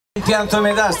Il pianto a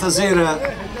metà stasera,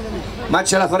 ma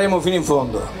ce la faremo fino in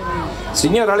fondo.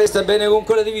 Signora, lei sta bene con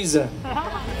quella divisa?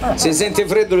 Se sente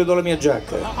freddo le do la mia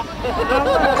giacca.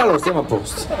 Allora stiamo a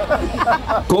posto.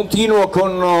 Continuo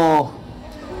con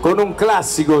un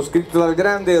classico scritto dal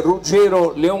grande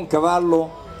Ruggero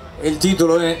Leoncavallo e il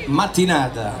titolo è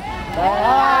Mattinata.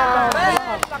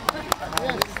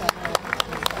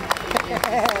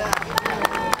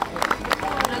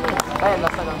 Bella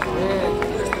sta canzone.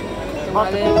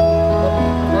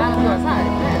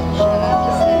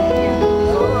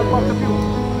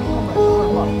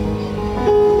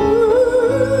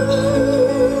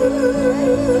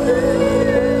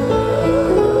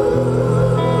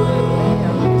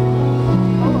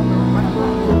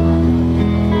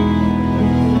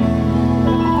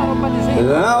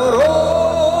 L'aurora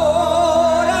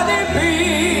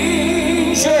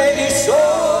dipinge di sole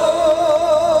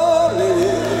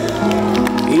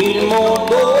il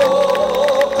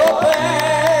mondo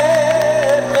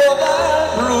coperto dal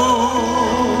blu.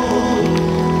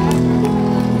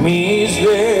 Mi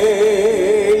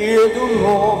sveglio di un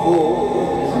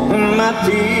nuovo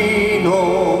mattino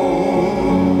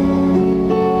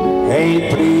e il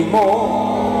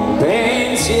primo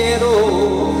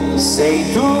pensiero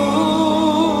sei tu.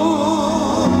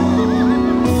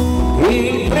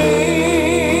 Il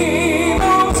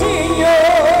primo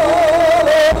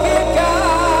signore che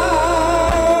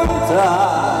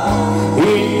canta,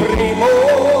 il primo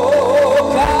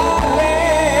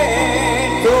carretto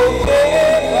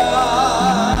che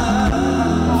va,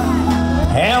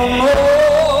 è un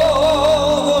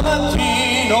nuovo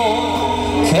mattino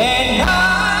che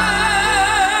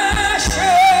nasce,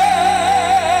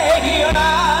 io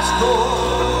nasco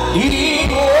di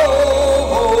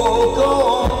nuovo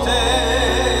con te.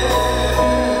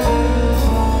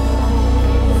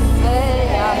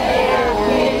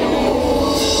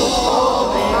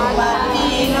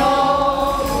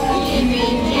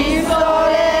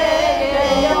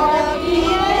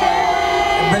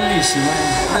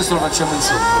 Questo lo facciamo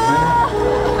insieme,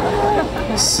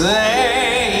 bene?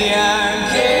 Sei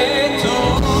anche tu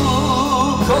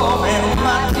come un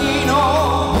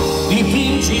mattino,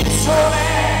 dipingi il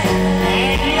sole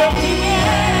negli occhi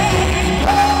miei.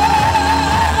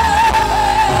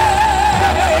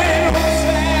 Non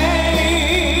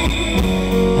sei,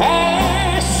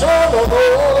 è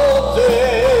solo te.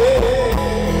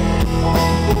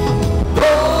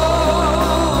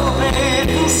 Dove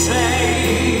tu sei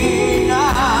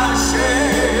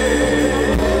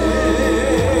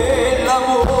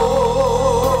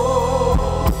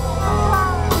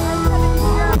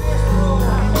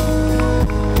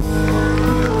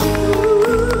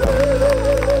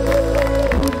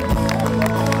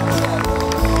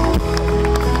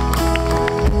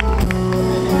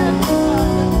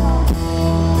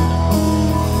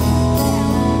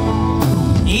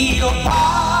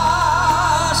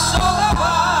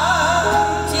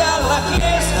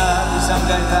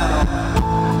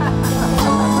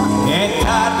e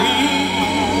tardi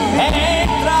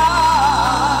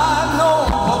entrare non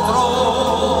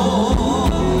potrò,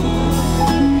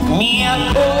 mi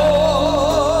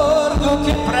accorgo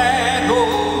che prego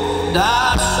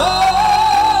da solo,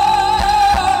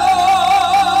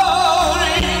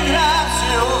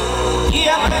 ringrazio di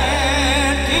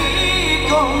averti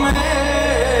con me.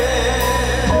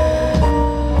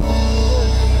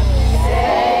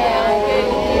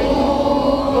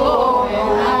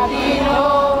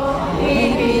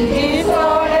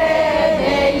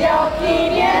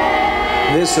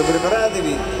 Adesso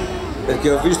preparatevi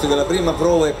perché ho visto che la prima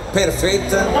prova è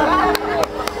perfetta,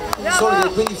 solo che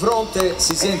qui di fronte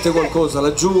si sente qualcosa,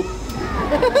 laggiù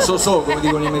so come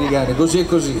dicono gli americani, così e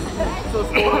così.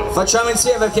 Facciamo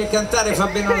insieme perché cantare fa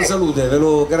bene alla salute, ve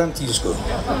lo garantisco.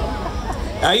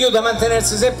 Aiuta a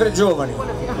mantenersi sempre giovani.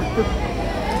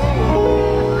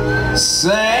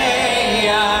 Sei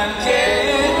anche